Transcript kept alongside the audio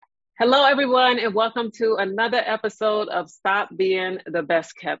Hello, everyone, and welcome to another episode of Stop Being the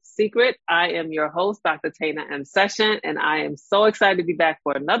Best Kept Secret. I am your host, Dr. Tana M. Session, and I am so excited to be back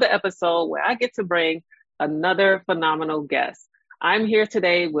for another episode where I get to bring another phenomenal guest. I'm here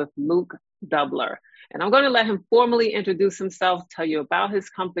today with Luke Doubler, and I'm going to let him formally introduce himself, tell you about his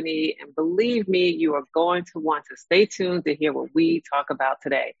company, and believe me, you are going to want to stay tuned to hear what we talk about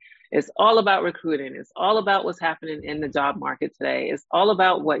today. It's all about recruiting. It's all about what's happening in the job market today. It's all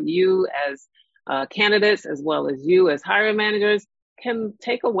about what you as candidates, as well as you as hiring managers, can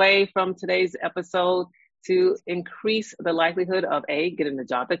take away from today's episode to increase the likelihood of getting the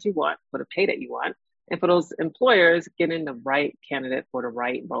job that you want for the pay that you want, and for those employers, getting the right candidate for the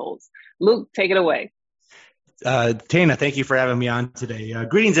right roles. Luke, take it away. Tana, thank you for having me on today.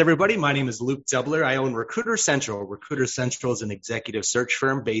 Greetings, everybody. My name is Luke Doubler. I own Recruiter Central. Recruiter Central is an executive search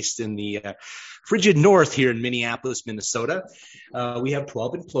firm based in the frigid north here in Minneapolis, Minnesota. We have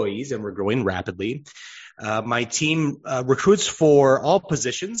 12 employees, and we're growing rapidly. My team recruits for all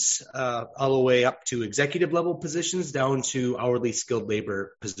positions, all the way up to executive level positions down to hourly skilled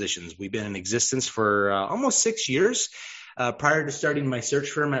labor positions. We've been in existence for almost 6 years. Prior to starting my search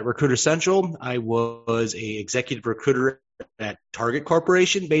firm at Recruiter Central, I was a executive recruiter at Target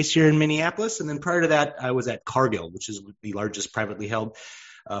Corporation based here in Minneapolis. And then prior to that, I was at Cargill, which is the largest privately held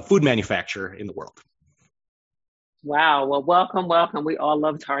food manufacturer in the world. Wow. Well, welcome. We all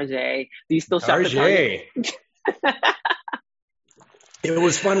love Target. Do you still shop at Target? It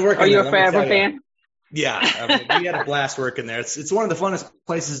was fun working there. Are you a forever fan? Yeah, we had a blast working there. It's one of the funnest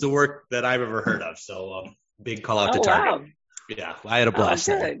places to work that I've ever heard of. So big call out to Target. Wow. Yeah, I had a blast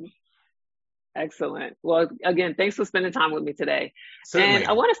there. Excellent. Well, again, thanks for spending time with me today. Certainly. And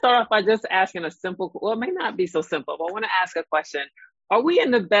I want to start off by just asking a simple, well, it may not be so simple, but I want to ask a question. Are we in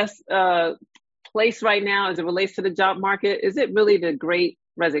the best place right now as it relates to the job market? Is it really the great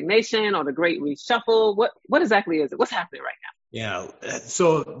resignation or the great reshuffle? What exactly is it? What's happening right now? Yeah,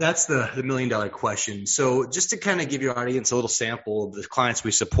 so that's the $1 million question. So just to kind of give your audience a little sample of the clients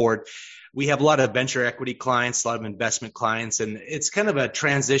we support, we have a lot of venture equity clients, a lot of investment clients, and it's kind of a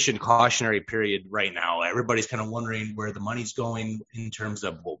transition cautionary period right now. Everybody's kind of wondering where the money's going in terms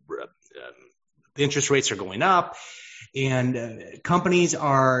of the interest rates are going up, and companies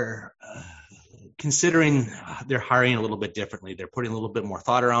are considering they're hiring a little bit differently. They're putting a little bit more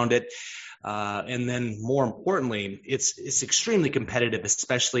thought around it. And then more importantly, it's extremely competitive,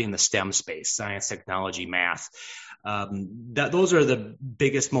 especially in the STEM space, science, technology, math. Those are the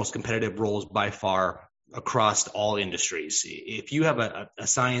biggest, most competitive roles by far across all industries. If you have a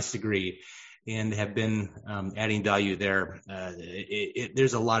science degree and have been adding value there,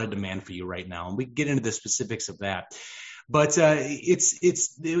 there's a lot of demand for you right now. And we can get into the specifics of that. But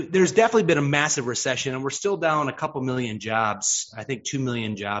there's definitely been a massive recession, and we're still down a couple million jobs, I think 2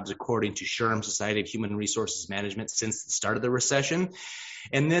 million jobs, according to SHRM, Society of Human Resources Management, since the start of the recession.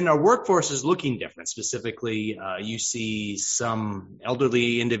 And then our workforce is looking different. Specifically, you see some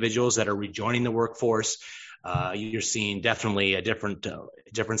elderly individuals that are rejoining the workforce. You're seeing definitely a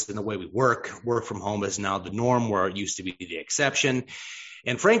difference in the way we work. Work from home is now the norm, where it used to be the exception.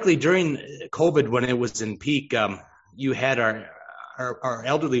 And frankly, during COVID, when it was in peak, you had our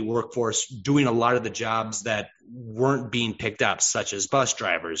elderly workforce doing a lot of the jobs that weren't being picked up, such as bus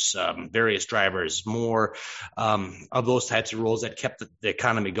drivers, various drivers, more of those types of roles that kept the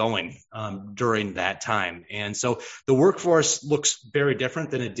economy going during that time. And so the workforce looks very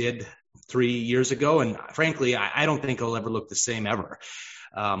different than it did 3 years ago. And frankly, I don't think it'll ever look the same ever.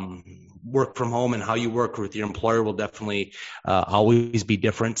 Work from home and how you work with your employer will definitely always be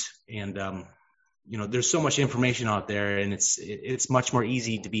different. And there's so much information out there, and it's much more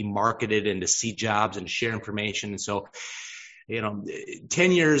easy to be marketed and to see jobs and share information. And so,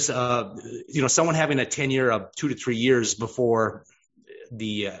 10 years, someone having a tenure of 2 to 3 years before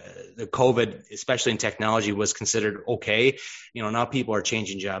the COVID, especially in technology, was considered okay. Now people are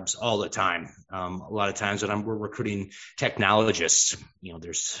changing jobs all the time. A lot of times when we're recruiting technologists,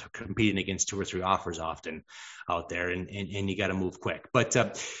 there's competing against 2 or 3 offers often out there, and you got to move quick. But,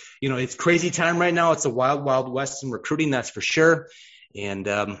 it's crazy time right now. It's a wild, wild west in recruiting, that's for sure. And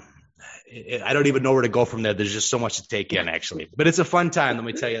I don't even know where to go from there. There's just so much to take in, actually. But it's a fun time, let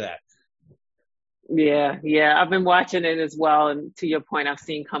me tell you that. Yeah. I've been watching it as well. And to your point, I've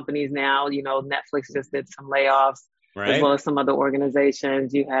seen companies now, Netflix just did some layoffs, right, as well as some other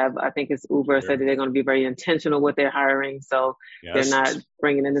organizations. You have, I think it's Uber, said that they're going to be very intentional with their hiring. So they're not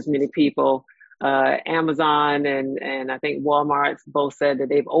bringing in as many people. Amazon and I think Walmart both said that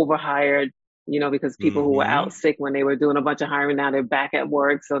they've overhired, because people who were out sick when they were doing a bunch of hiring, now they're back at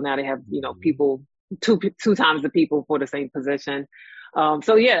work. So now they have, people, two times the people for the same position.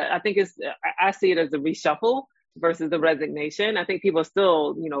 So yeah, I think I see it as a reshuffle versus the resignation. I think people are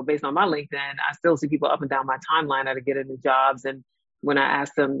still, based on my LinkedIn, I still see people up and down my timeline that are getting new jobs. And when I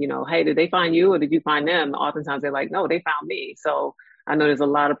ask them, hey, did they find you or did you find them? Oftentimes they're like, no, they found me. So I know there's a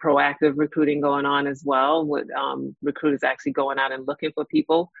lot of proactive recruiting going on as well, with recruiters actually going out and looking for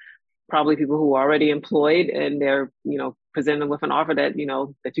people, probably people who are already employed, and they're, presenting them with an offer that,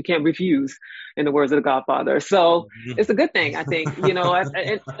 that you can't refuse, in the words of the Godfather. So it's a good thing, I think.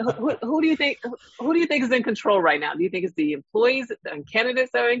 Who do you think is in control right now? Do you think it's the employees and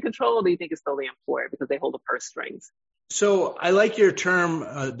candidates that are in control, or do you think it's still the employer because they hold the purse strings? So I like your term,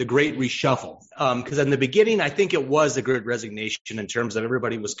 the great reshuffle, because in the beginning, I think it was the great resignation in terms of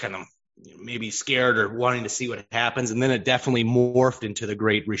everybody was kind of maybe scared or wanting to see what happens. And then it definitely morphed into the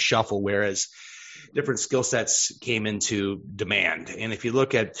great reshuffle, whereas different skill sets came into demand. And if you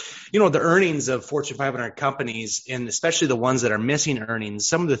look at, the earnings of Fortune 500 companies, and especially the ones that are missing earnings,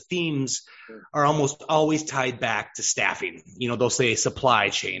 some of the themes are almost always tied back to staffing. They'll say supply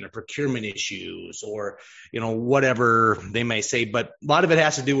chain or procurement issues or, whatever they may say. But a lot of it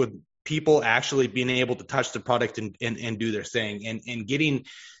has to do with people actually being able to touch the product and do their thing, and getting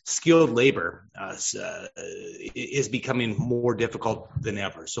skilled labor is becoming more difficult than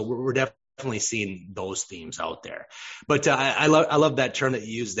ever. So we're definitely seeing those themes out there. But I love that term that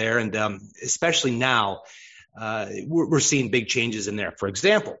you used there, and especially now we're seeing big changes in there. For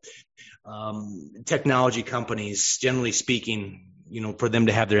example, technology companies, generally speaking, for them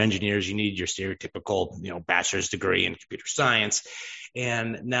to have their engineers, you need your stereotypical, bachelor's degree in computer science.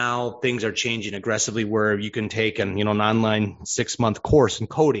 And now things are changing aggressively where you can take an online 6-month course in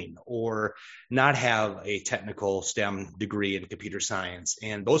coding or not have a technical STEM degree in computer science.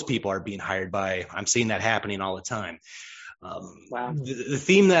 And those people are being hired by, I'm seeing that happening all the time. Wow. The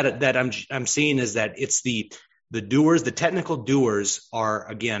theme that I'm seeing is that it's the doers, the technical doers are,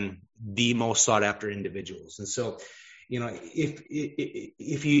 again, the most sought after individuals. And so,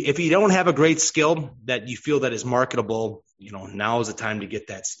 if you don't have a great skill that you feel that is marketable, now is the time to get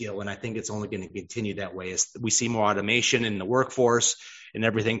that skill. And I think it's only going to continue that way as we see more automation in the workforce and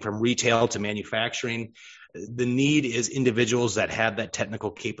everything from retail to manufacturing. The need is individuals that have that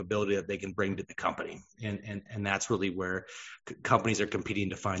technical capability that they can bring to the company. And that's really where companies are competing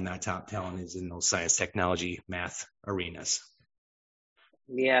to find that top talent, is in those science, technology, math arenas.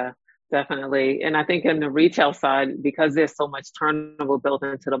 Yeah. Definitely. And I think in the retail side, because there's so much turnover built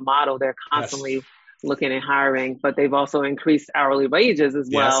into the model, they're constantly looking at hiring, but they've also increased hourly wages as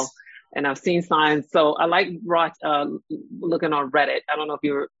well. Yes. And I've seen signs. So I like looking on Reddit. I don't know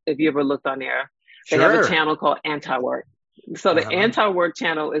if you ever looked on there. They have a channel called Anti-Work. So the Anti-Work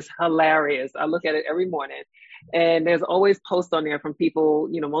channel is hilarious. I look at it every morning, and there's always posts on there from people,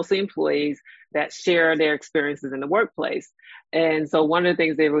 mostly employees, that share their experiences in the workplace. And so one of the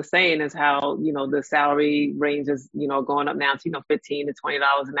things they were saying is how, the salary range is, going up now to, $15 to $20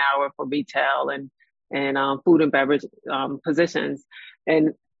 an hour for retail and food and beverage positions.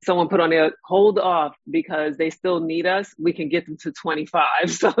 And someone put on there, hold off, because they still need us. We can get them to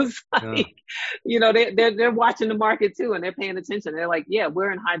 25. So it's like, they're watching the market too, and they're paying attention. They're like, yeah,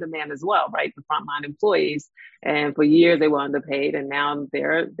 we're in high demand as well, right? The frontline employees. And for years they were underpaid, and now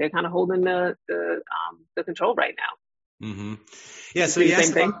they're kind of holding the control right now. Mm-hmm. Yeah. So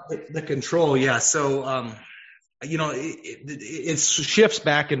yes, the control. Yeah. So, it shifts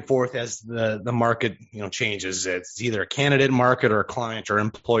back and forth as the market, changes. It's either a candidate market or a client or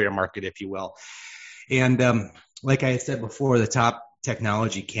employer market, if you will. And like I said before, the top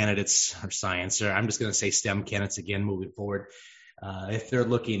technology candidates or science, or I'm just going to say STEM candidates again, moving forward. If they're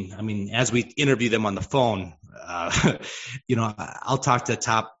looking, as we interview them on the phone, I'll talk to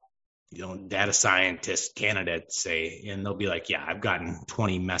top data scientist candidates, say, and they'll be like, yeah, I've gotten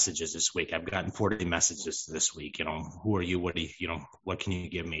 20 messages this week. I've gotten 40 messages this week. Who are you? What do you, what can you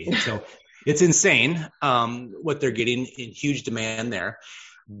give me? So it's insane what they're getting, in huge demand there.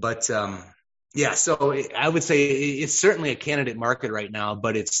 But so I would say it's certainly a candidate market right now,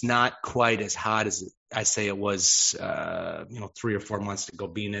 but it's not quite as hot as I say it was, 3 or 4 months ago,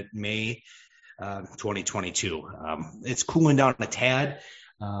 being at May 2022. It's cooling down a tad.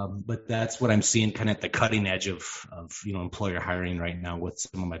 But that's what I'm seeing kind of at the cutting edge of employer hiring right now with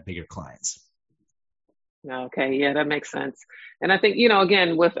some of my bigger clients. Okay. Yeah, that makes sense. And I think,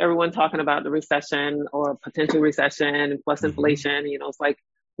 again, with everyone talking about the recession or potential recession plus inflation, it's like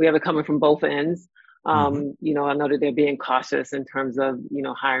we have it coming from both ends. I know that they're being cautious in terms of,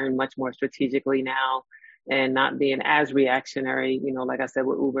 hiring much more strategically now and not being as reactionary, like I said,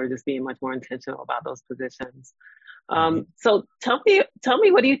 with Uber, just being much more intentional about those positions. So tell me,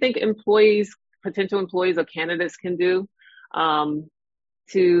 what do you think potential employees or candidates can do,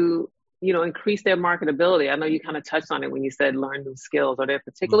 to, increase their marketability? I know you kind of touched on it when you said learn new skills. Are there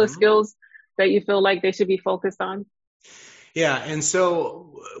particular skills that you feel like they should be focused on? Yeah. And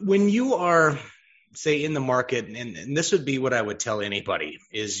so when you are, say, in the market, and this would be what I would tell anybody,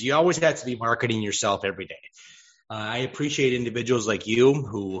 is you always have to be marketing yourself every day. I appreciate individuals like you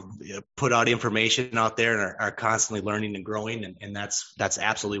who put out information out there and are constantly learning and growing, and that's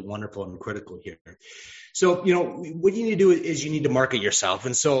absolutely wonderful and critical here. So, what you need to do is you need to market yourself.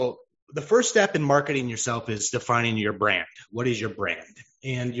 And so the first step in marketing yourself is defining your brand. What is your brand?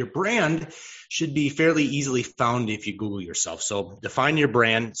 And your brand should be fairly easily found if you Google yourself. So define your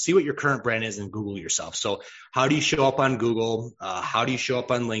brand, see what your current brand is, and Google yourself. So how do you show up on Google? How do you show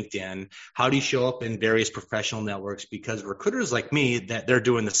up on LinkedIn? How do you show up in various professional networks? Because recruiters like me, that they're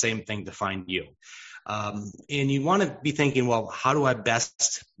doing the same thing to find you. And you want to be thinking, well, how do I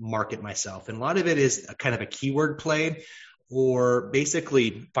best market myself? And a lot of it is a kind of a keyword play, or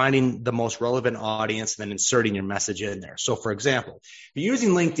basically finding the most relevant audience and then inserting your message in there. So for example, if you're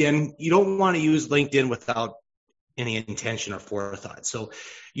using LinkedIn, you don't want to use LinkedIn without any intention or forethought. So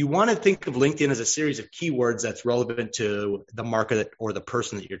you want to think of LinkedIn as a series of keywords that's relevant to the market or the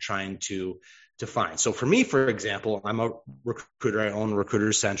person that you're trying to find. So for me, for example, I'm a recruiter. I own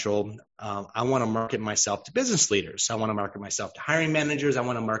Recruiter Central. I want to market myself to business leaders. I want to market myself to hiring managers. I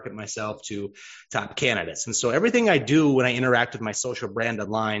want to market myself to top candidates. And so everything I do when I interact with my social brand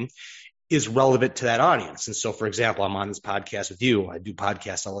online is relevant to that audience. And so, for example, I'm on this podcast with you. I do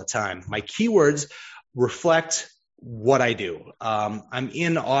podcasts all the time. My keywords reflect what I do. I'm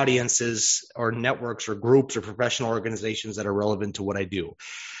in audiences or networks or groups or professional organizations that are relevant to what I do.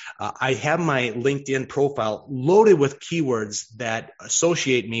 I have my LinkedIn profile loaded with keywords that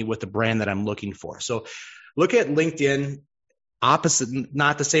associate me with the brand that I'm looking for. So look at LinkedIn, opposite,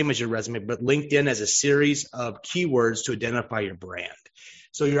 not the same as your resume, but LinkedIn as a series of keywords to identify your brand.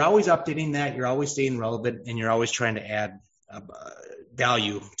 So you're always updating that, you're always staying relevant, and you're always trying to add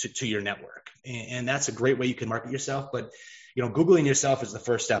value to your network. And that's a great way you can market yourself. But, Googling yourself is the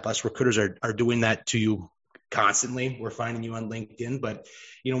first step. Us recruiters are doing that to you constantly. We're finding you on LinkedIn, but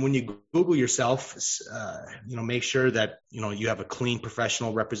when you Google yourself, make sure that you have a clean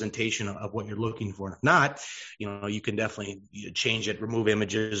professional representation of what you're looking for. And if not, you can definitely change it, remove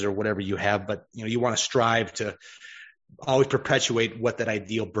images or whatever you have, but you want to strive to always perpetuate what that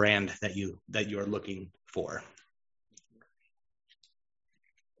ideal brand that you are looking for.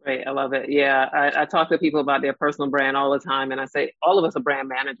 Great. I love it. Yeah. I talk to people about their personal brand all the time. And I say all of us are brand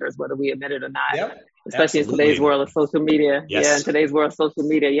managers, whether we admit it or not, especially absolutely. In today's world of social media. Yes. Yeah. In today's world of social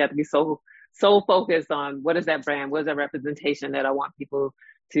media, you have to be so focused on what is that brand? What is that representation that I want people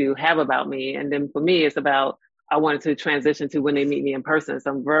to have about me? And then for me, it's about, I wanted to transition to when they meet me in person. So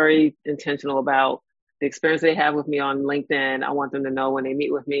I'm very intentional about the experience they have with me on LinkedIn. I want them to know when they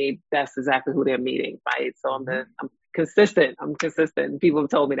meet with me, that's exactly who they're meeting. Right. So I'm consistent. I'm consistent. People have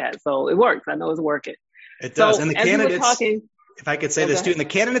told me that. So it works. I know it's working. It does. So, and the candidates, if I could say this too, and the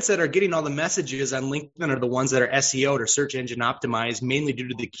candidates that are getting all the messages on LinkedIn are the ones that are SEO'd or search engine optimized, mainly due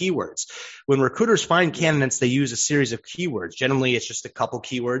to the keywords. When recruiters find candidates, they use a series of keywords. Generally, it's just a couple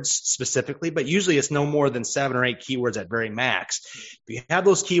keywords specifically, but usually it's no more than 7 or 8 keywords at very max. If you have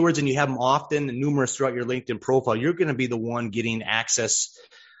those keywords and you have them often and numerous throughout your LinkedIn profile, you're going to be the one getting access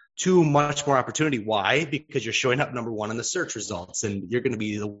to much more opportunity. Why? Because you're showing up number 1 in the search results, and you're going to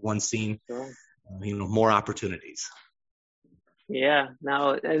be the one seeing, more opportunities. Yeah,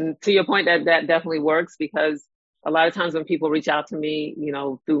 no, and to your point, that definitely works, because a lot of times when people reach out to me,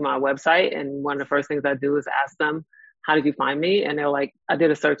 through my website, and one of the first things I do is ask them, how did you find me? And they're like, I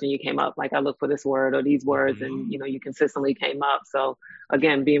did a search and you came up. Like, I looked for this word or these words, and, you consistently came up. So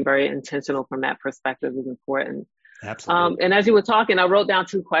again, being very intentional from that perspective is important. Absolutely. And as you were talking, I wrote down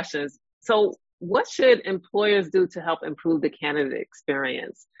 2 questions. So what should employers do to help improve the candidate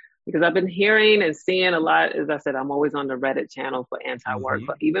experience? Because I've been hearing and seeing a lot, as I said, I'm always on the Reddit channel for anti-work,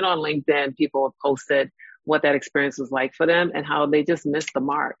 but even on LinkedIn, people have posted what that experience was like for them and how they just missed the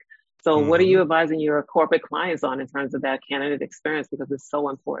mark. So what are you advising your corporate clients on in terms of that candidate experience? Because it's so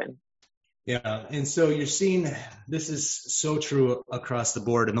important. Yeah. And so you're seeing this is so true across the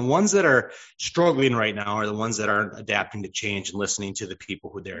board. And the ones that are struggling right now are the ones that aren't adapting to change and listening to the people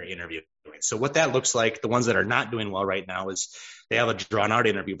who they're interviewing. So what that looks like, the ones that are not doing well right now, is they have a drawn out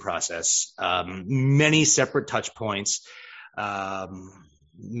interview process, many separate touch points,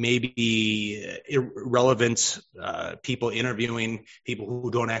 maybe irrelevant people interviewing people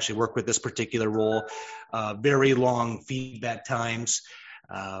who don't actually work with this particular role, very long feedback times.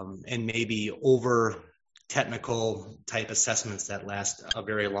 And maybe over technical type assessments that last a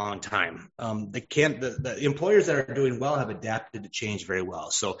very long time. The employers that are doing well have adapted to change very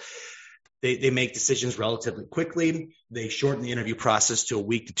well. So they make decisions relatively quickly. They shorten the interview process to a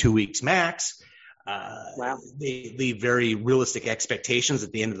week to 2 weeks max. Wow. They leave very realistic expectations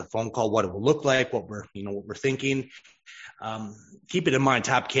at the end of the phone call, what it will look like, what we're thinking. Keep it in mind,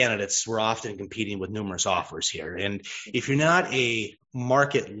 top candidates, we're often competing with numerous offers here. And if you're not a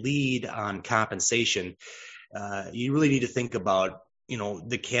market lead on compensation, you really need to think about,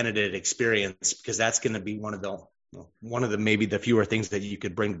 the candidate experience, because that's going to be one of the maybe the fewer things that you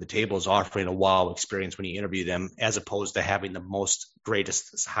could bring to the table is offering a wow experience when you interview them, as opposed to having the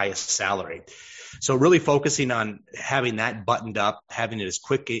greatest, highest salary. So really focusing on having that buttoned up, having it as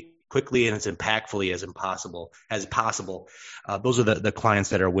quickly and as impactfully as possible. Those are the clients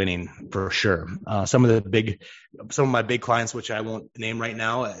that are winning for sure. Some of my big clients, which I won't name right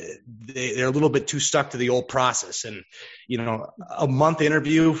now, they're a little bit too stuck to the old process. And, a month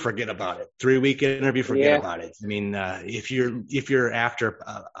interview, forget about it. 3-week interview, forget about it. I mean, if you're after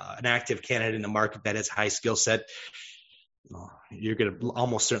an active candidate in the market that has high skill set, you're going to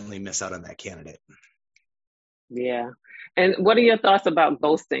almost certainly miss out on that candidate. Yeah. And what are your thoughts about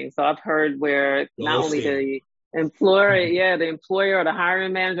ghosting? So I've heard where not only the employer or the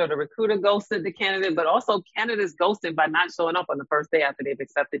hiring manager or the recruiter ghosted the candidate, but also candidates ghosted by not showing up on the first day after they've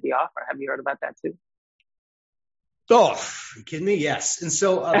accepted the offer. Have you heard about that too? Oh, you kidding me? Yes. And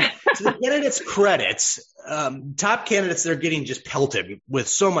so to the candidates' credits, top candidates, they're getting just pelted with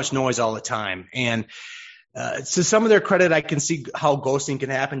so much noise all the time. And to some of their credit, I can see how ghosting can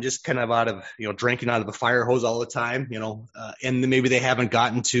happen just kind of out of, drinking out of the fire hose all the time, and maybe they haven't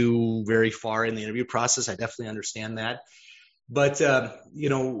gotten too very far in the interview process. I definitely understand that. But,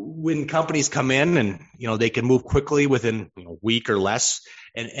 when companies come in and, they can move quickly within a week or less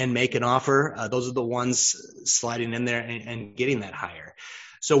and make an offer, those are the ones sliding in there and getting that hire.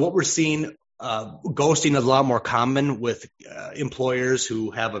 So what we're seeing, ghosting is a lot more common with employers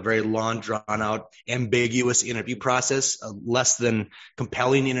who have a very long, drawn-out, ambiguous interview process, a less than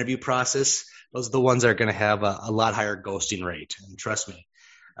compelling interview process. Those are the ones that are going to have a lot higher ghosting rate. And trust me,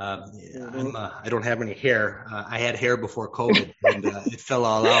 I don't have any hair. I had hair before COVID, and it fell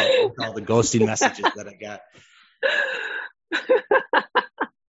all out with all the ghosting messages that I got.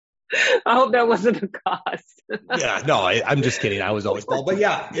 I hope that wasn't a cost. Yeah, no, I'm just kidding. I was always bald. But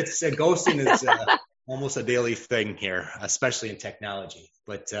yeah, it's ghosting is almost a daily thing here, especially in technology.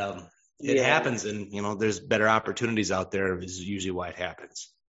 But it happens, and there's better opportunities out there is usually why it happens.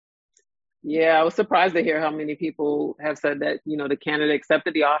 Yeah, I was surprised to hear how many people have said that, the candidate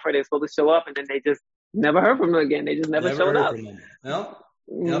accepted the offer, they're supposed to show up, and then they just never heard from them again. They just never showed up. No.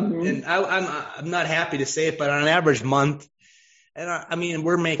 Mm-hmm. Yep. And I'm not happy to say it, but on an average month, and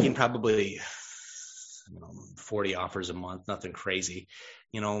we're making probably 40 offers a month, nothing crazy,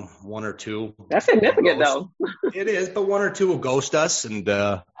 1 or 2. That's significant though. It is, but 1 or 2 will ghost us. And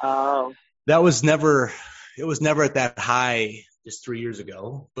it was never at that high just 3 years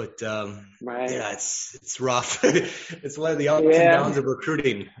ago, but right. Yeah, it's rough. It's one of the ups and downs of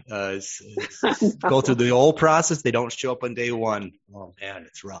recruiting. Go through the old process. They don't show up on day one. Oh man,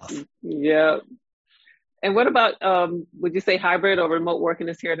 it's rough. Yeah. And what about, would you say hybrid or remote working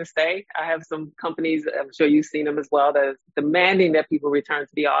is here to stay? I have some companies, I'm sure you've seen them as well, that is demanding that people return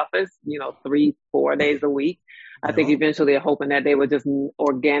to the office, 3-4 days a week. I think eventually they're hoping that they would just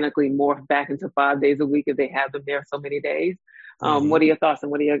organically morph back into 5 days a week if they have them there so many days. What are your thoughts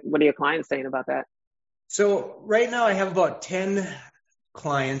and what are your clients saying about that? So right now I have about 10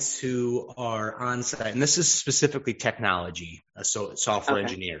 clients who are on site, and this is specifically technology, so software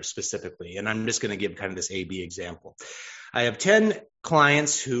engineers specifically. And I'm just going to give kind of this A/B example. I have 10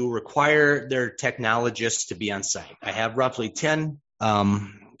 clients who require their technologists to be on site. I have roughly 10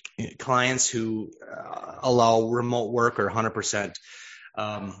 clients who allow remote work or 100%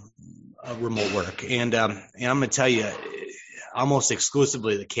 remote work. And I'm going to tell you, almost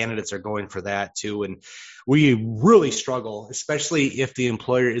exclusively the candidates are going for that too. And we really struggle, especially if the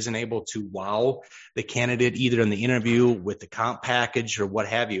employer isn't able to wow the candidate either in the interview with the comp package or what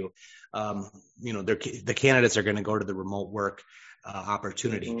have you. The candidates are going to go to the remote work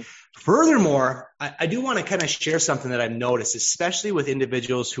opportunity. Mm-hmm. Furthermore, I do want to kind of share something that I've noticed, especially with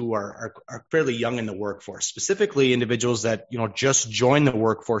individuals who are fairly young in the workforce, specifically individuals that, just joined the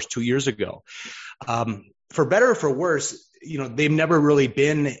workforce 2 years ago. For better or for worse, they've never really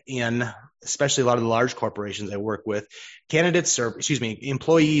been in, especially a lot of the large corporations I work with,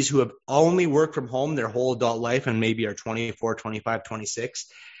 employees who have only worked from home their whole adult life and maybe are 24, 25, 26.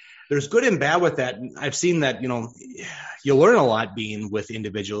 there's good and bad with that. I've seen that, you learn a lot being with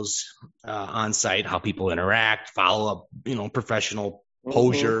individuals on site, how people interact, follow up, professional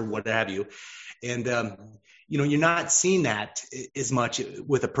posture, what have you. And, you're not seeing that as much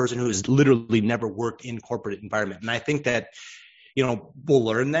with a person who has literally never worked in corporate environment. And I think that, we'll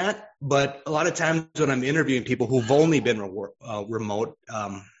learn that. But a lot of times when I'm interviewing people who've only been remote,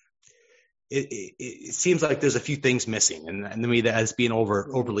 it seems like there's a few things missing, and to me that as being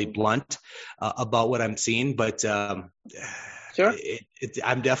overly blunt about what I'm seeing. But sure,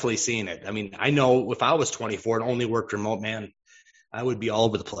 I'm definitely seeing it. I mean, I know if I was 24 and only worked remote, man, I would be all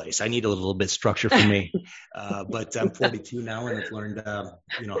over the place. I need a little bit of structure for me. But I'm 42 now and I've learned,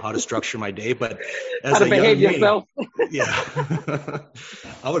 how to structure my day. But as how to a behave young yourself. Yeah,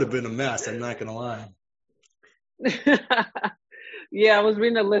 I would have been a mess. I'm not going to lie. Yeah, I was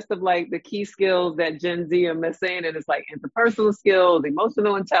reading a list of like the key skills that Gen Z are missing, and it's like interpersonal skills,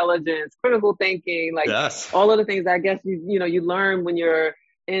 emotional intelligence, critical thinking, like all of the things I guess you learn when you're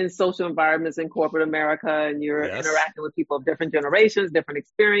in social environments in corporate America and you're interacting with people of different generations, different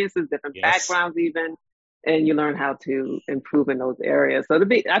experiences, different backgrounds even, and you learn how to improve in those areas. So I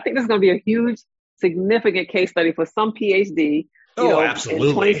think this is going to be a huge, significant case study for some PhD. Absolutely.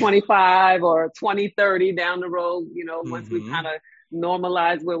 In 2025 or 2030 down the road, once we kind of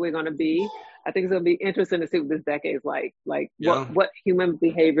normalize where we're going to be. I think it's going to be interesting to see what this decade is like what human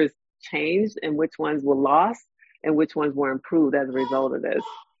behaviors changed and which ones were lost and which ones were improved as a result of this.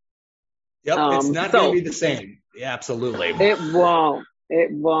 Yep, it's not going to be the same. Yeah, absolutely. It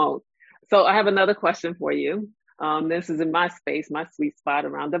won't. So I have another question for you. This is in my space, my sweet spot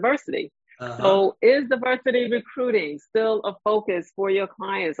around diversity. So is diversity recruiting still a focus for your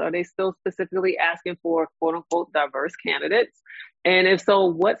clients? Are they still specifically asking for quote unquote diverse candidates? And if so,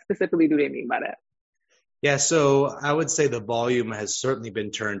 what specifically do they mean by that? Yeah, so I would say the volume has certainly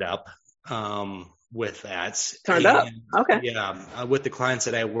been turned up with that. Turned up? Okay. Yeah, with the clients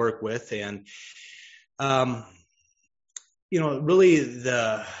that I work with. And, really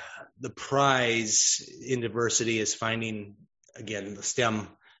the prize in diversity is finding, again, the STEM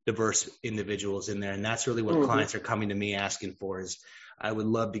diverse individuals in there. And that's really what clients are coming to me asking for is I would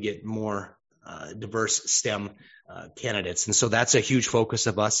love to get more diverse STEM candidates. And so that's a huge focus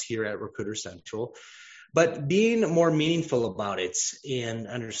of us here at Recruiter Central. But being more meaningful about it and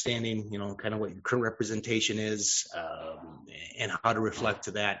understanding, kind of what your current representation is and how to reflect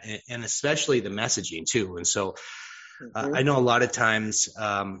to that, and especially the messaging too. And so I know a lot of times,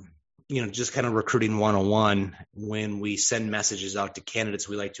 just kind of recruiting 101, when we send messages out to candidates,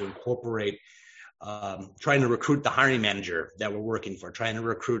 we like to incorporate trying to recruit the hiring manager that we're working for, trying to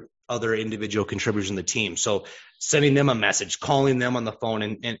recruit other individual contributors in the team. So sending them a message, calling them on the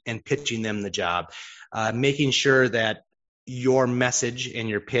phone and pitching them the job, making sure that your message and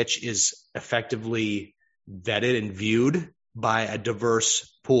your pitch is effectively vetted and viewed by a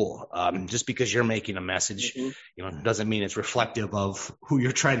diverse pool. Just because you're making a message, doesn't mean it's reflective of who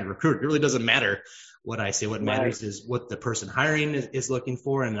you're trying to recruit. It really doesn't matter what I say. What matters is what the person hiring is looking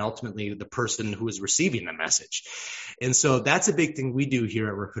for, and ultimately the person who is receiving the message. And so that's a big thing we do here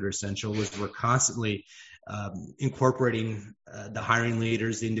at Recruiter Central is we're constantly incorporating the hiring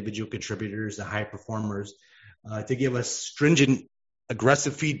leaders, the individual contributors, the high performers to give us stringent,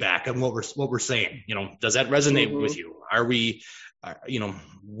 aggressive feedback on what we're saying. Does that resonate with you? Are we,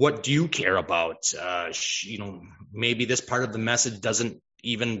 what do you care about? Maybe this part of the message doesn't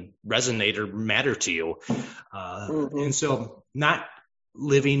even resonate or matter to you. And so not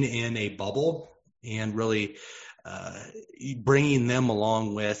living in a bubble and really bringing them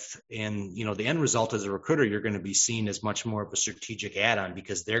along with, and the end result as a recruiter, you're going to be seen as much more of a strategic add-on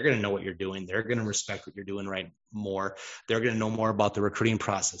because they're going to know what you're doing. They're going to respect what you're doing more. They're going to know more about the recruiting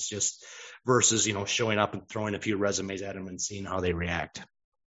process just versus, showing up and throwing a few resumes at them and seeing how they react.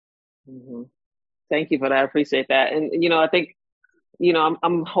 Thank you for that. I appreciate that. And, I think,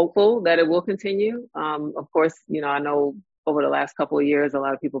 I'm hopeful that it will continue. Of course, I know over the last couple of years, a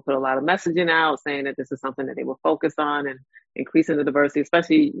lot of people put a lot of messaging out saying that this is something that they will focus on and increasing the diversity,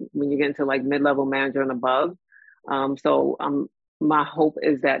 especially when you get into like mid-level manager and above. So my hope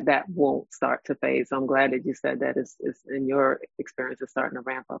is that won't start to fade. So I'm glad that you said that it's in your experience, it's starting to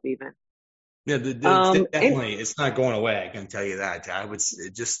ramp up even. Yeah, definitely. It's not going away. I can tell you that. I would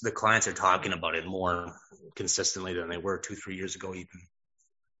just the clients are talking about it more consistently than they were 2-3 years ago, even.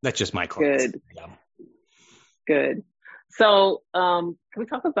 That's just my clients. Good. Yeah. Good. So, can we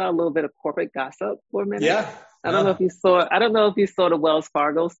talk about a little bit of corporate gossip for a minute? Yeah. I don't know if you saw the Wells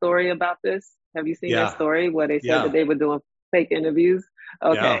Fargo story about this. Have you seen that story where they said that they were doing fake interviews?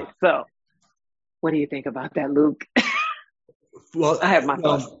 Okay. So what do you think about that, Luke? Well, I have my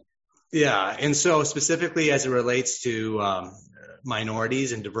thoughts. Yeah. And so specifically as it relates to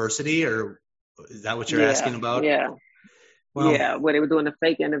minorities and diversity, or is that what you're Yeah, asking about? yeah, Well, yeah. Where they were doing the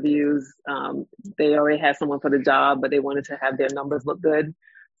fake interviews, they already had someone for the job, but they wanted to have their numbers look good.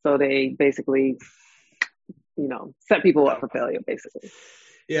 So they basically, set people up for failure, basically.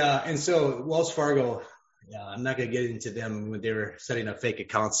 yeah. And so Wells Fargo, yeah, I'm not going to get into them when they were setting up fake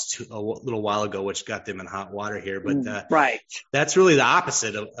accounts a little while ago, which got them in hot water here. But Right. that's really the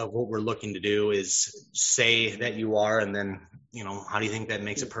opposite of what we're looking to do is say that you are, and then, how do you think that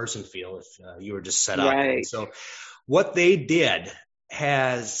makes a person feel if you were just set up? And Right. so what they did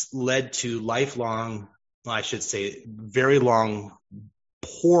has led to lifelong, well, I should say, very long,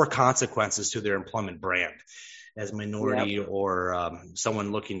 poor consequences to their employment brand as minority Yep. or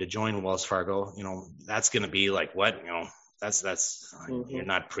someone looking to join Wells Fargo. That's going to be like, what, that's you're Mm-hmm.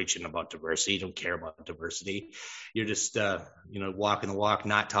 not preaching about diversity. You don't care about diversity. You're just walking the walk,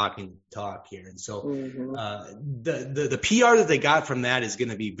 not talking the talk here. And so Mm-hmm. the PR that they got from that is going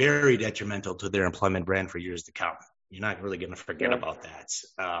to be very detrimental to their employment brand for years to come. You're not really going to forget Sure. about that.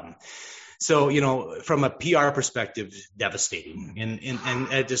 So, from a PR perspective, devastating. And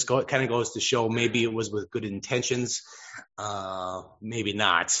it just kind of goes to show maybe it was with good intentions, maybe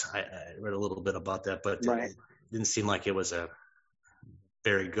not. I read a little bit about that, but Right. it didn't seem like it was a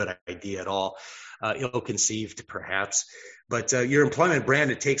very good idea at all. Ill-conceived, perhaps. But your employment brand,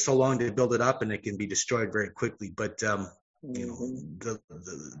 it takes so long to build it up, and it can be destroyed very quickly. But the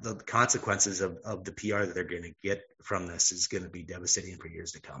consequences of the PR that they're going to get from this is going to be devastating for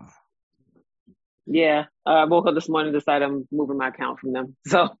years to come. Yeah. I woke up this morning and decided I'm moving my account from them.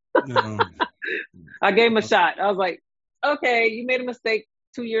 So I gave him a shot. I was like, okay, you made a mistake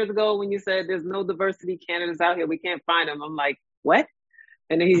 2 years ago when you said there's no diversity candidates out here. We can't find them. I'm like, what?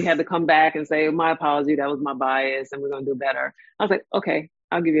 And then he had to come back and say, my apology, that was my bias, and we're going to do better. I was like, okay,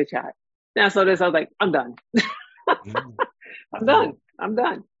 I'll give you a shot. Then I saw this, I was like, I'm done. I'm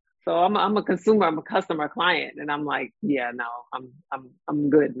done. So I'm a consumer, I'm a customer, client, and I'm like, yeah, no, I'm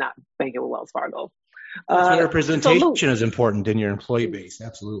good not banking with Wells Fargo. Representation is important in your employee base.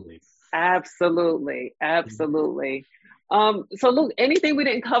 Absolutely. Absolutely. So Luke, anything we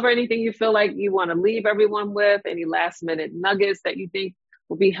didn't cover, anything you feel like you want to leave everyone with, any last minute nuggets that you think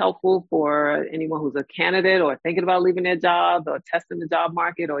will be helpful for anyone who's a candidate or thinking about leaving their job or testing the job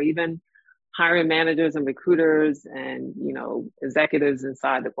market or even hiring managers and recruiters and, executives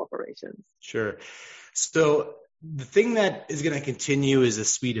inside the corporations? Sure. So the thing that is going to continue is the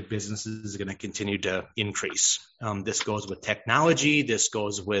speed of businesses is going to continue to increase. This goes with technology. This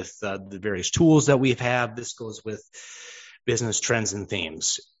goes with the various tools that we have. This goes with business trends and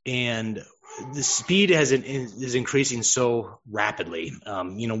themes. And the speed is increasing so rapidly.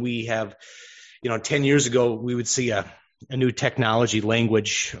 We have, 10 years ago, we would see a new technology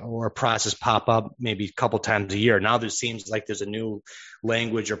language or process pop up maybe a couple times a year. Now there seems like there's a new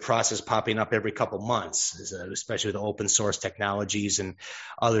language or process popping up every couple months, especially with open source technologies and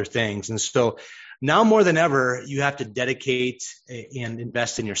other things. And so now more than ever, you have to dedicate and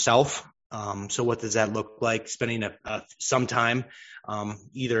invest in yourself. So what does that look like? Spending some time,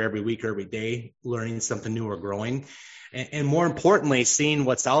 either every week or every day, learning something new or growing. And more importantly, seeing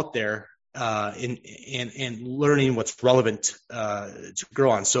what's out there and learning what's relevant to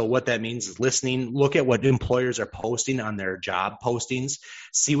grow on. So what that means is listening, look at what employers are posting on their job postings,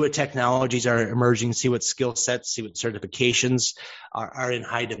 see what technologies are emerging, see what skill sets, see what certifications are in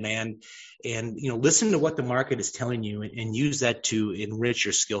high demand, and listen to what the market is telling you and use that to enrich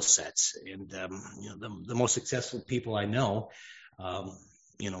your skill sets. And the most successful people I know,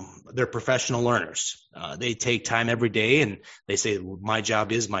 they're professional learners. They take time every day and they say, well, my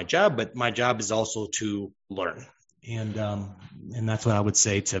job is my job, but my job is also to learn. And that's what I would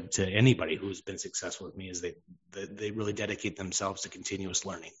say to anybody who's been successful with me is they really dedicate themselves to continuous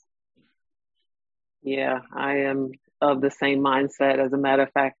learning. Yeah, I am of the same mindset. As a matter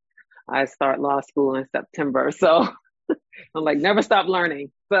of fact, I start law school in September. So I'm like, never stop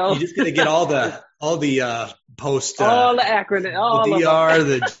learning. So you're just going to get all the post, all the acronyms, all the DR, of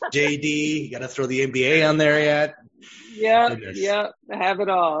them. the JD, you got to throw the MBA on there yet. Yeah, I have it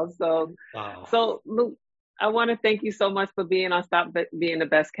all. So, wow. So Luke, I want to thank you so much for being on Stop Being the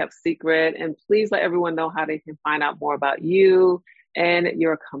Best Kept Secret. And please let everyone know how they can find out more about you and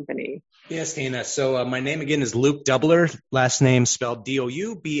your company. Yes, Tina. So my name again is Luke Doubler, last name spelled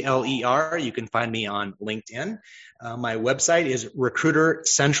Doubler. You can find me on LinkedIn. My website is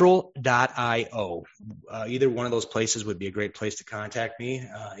recruitercentral.io. Either one of those places would be a great place to contact me.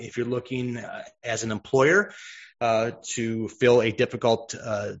 If you're looking as an employer to fill a difficult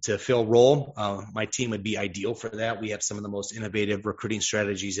to fill role, my team would be ideal for that. We have some of the most innovative recruiting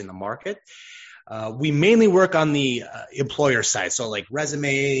strategies in the market. We mainly work on the employer side, so like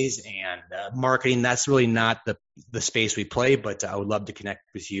resumes and marketing. That's really not the space we play, but I would love to connect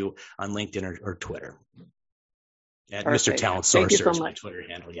with you on LinkedIn or Twitter. At Mr. Talent Sourcer is my Twitter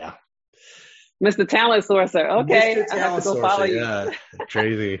handle, yeah. Mr. Talent Sourcer, okay. Mr. Talent I have to go Sourcer, follow you. Yeah,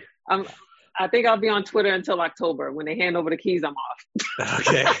 crazy. I think I'll be on Twitter until October. When they hand over the keys, I'm off.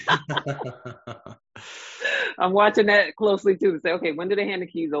 Okay. I'm watching that closely too to say, okay, when do they hand the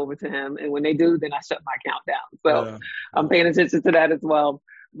keys over to him? And when they do, then I shut my account down. So I'm paying attention to that as well.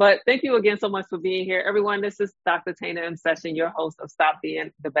 But thank you again so much for being here. Everyone, this is Dr. Tana M. Session, your host of Stop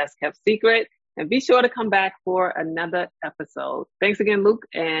Being the Best Kept Secret. And be sure to come back for another episode. Thanks again, Luke,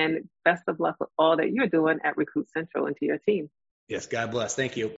 and best of luck with all that you're doing at Recruit Central and to your team. Yes, God bless.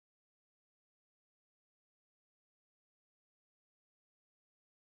 Thank you.